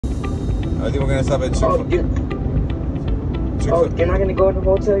I think we're gonna stop at Chick-fil-A. You're not gonna go to the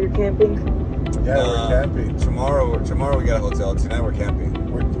hotel? You're camping? Yeah, we're camping. Tomorrow we got a hotel. Tonight we're camping.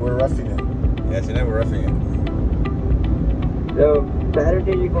 We're roughing it. Yeah, tonight we're roughing it. So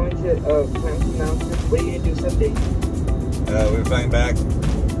Saturday you're going to Clemson Mountain. What are you gonna do Sunday? We're flying back.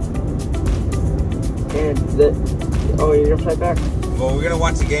 And you're gonna fly back? Well, we're gonna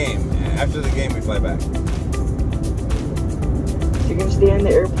watch the game. After the game, we fly back. So you're gonna stay in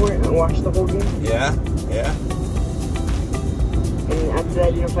the airport and watch the whole game? Yeah. And after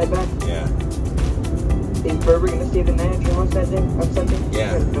that, you're gonna fly back? Yeah. Is Berber gonna stay the night at your house that day on Sunday?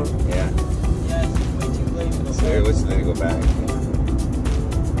 Yeah. Yeah, it's way too late for the So we're listening to go back.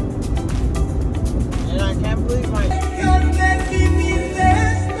 And I can't believe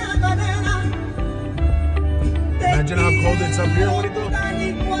Imagine how cold it's up here. What do you go?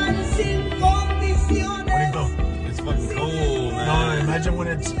 It's fucking cold, man. No, imagine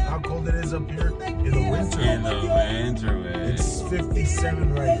how cold it is up here in the winter. In the winter, man. It's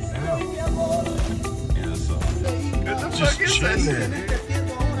 57 right now. Yeah, so. Just chilling.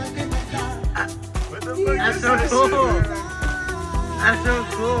 What the fuck That's is so that cool. shit, man? That's so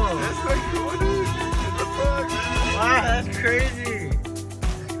cool. That's so cool, dude. What the fuck? Wow, that's crazy.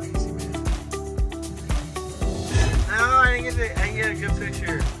 No, I didn't get a good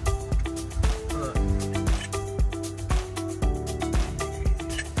picture. Look.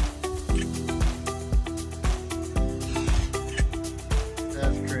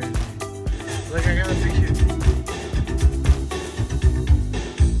 That's crazy. Look, I got a picture.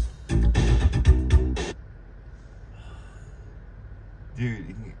 Dude,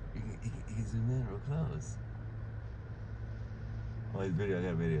 you can zoom in real close. Oh, it's video. I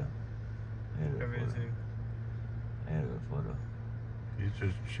got a video. I got a photo. He's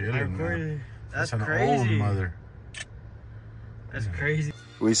just chilling. That's an crazy. old mother. That's crazy.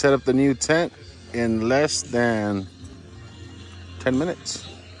 We set up the new tent in less than 10 minutes.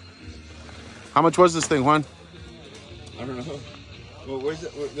 How much was this thing, Juan? I don't know. Well, where's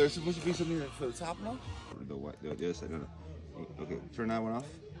it? There's supposed to be something for the top now? The other side, no. Okay, turn that one off.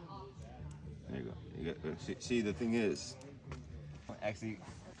 There you go. You got, see, the thing is, actually,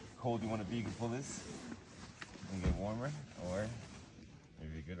 cold you want to be, you can pull this and get warmer, or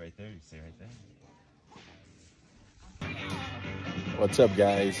maybe you're good right there. You stay right there. What's up,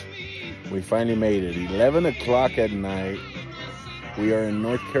 guys? We finally made it. 11 o'clock at night. We are in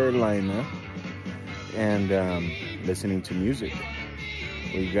North Carolina and listening to music.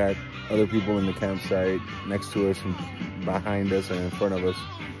 We got other people in the campsite next to us and behind us and in front of us.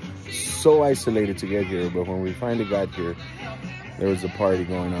 So isolated to get here, but when we finally got here, there was a party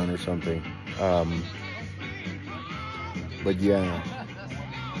going on or something. But yeah,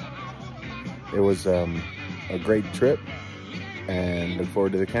 it was a great trip and look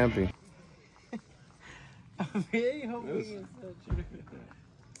forward to the camping. I'm really hoping it's not true.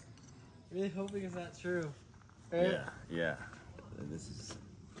 Really hoping it's not true. Right? Yeah. This is.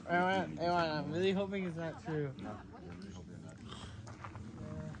 I'm really hoping it's not true.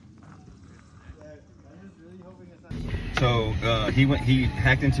 So he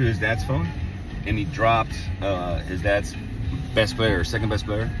hacked into his dad's phone, and he dropped his dad's best player, second best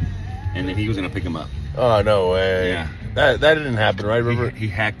player, and then he was gonna pick him up. Oh, no way. Yeah. That didn't happen, right, Robert? He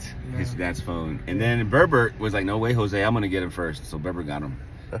hacked his dad's phone, and then Berbert was like, "No way, Jose, I'm gonna get him first." So Berbert got him.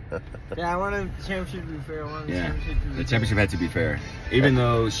 Yeah, I want the championship to be fair. The championship had to be fair, even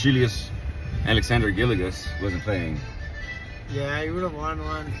though Shilius Alexander Gilligas wasn't playing. Yeah, he would have won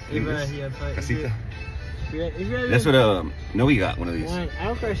one if he had played. Casita. If That's what Noe got, one of these. I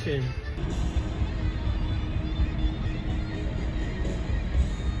have a question.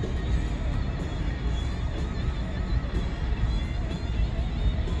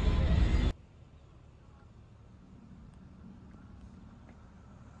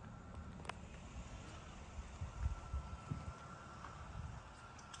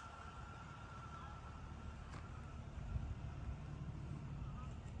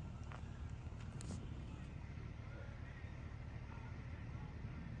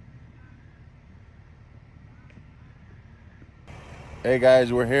 Hey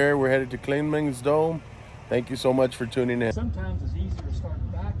guys, we're here. We're headed to Kleinmans Dome. Thank you so much for tuning in. Sometimes it's easier to start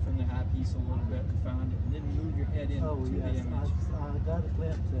back from the high piece a little bit to find it, and then move your head into the image. I got a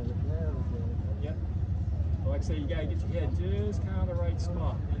glimpse of it. There we go. Yep. Well, like I say, you gotta get your head just kind of the right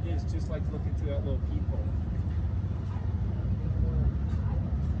spot. It is just like looking through that little peephole.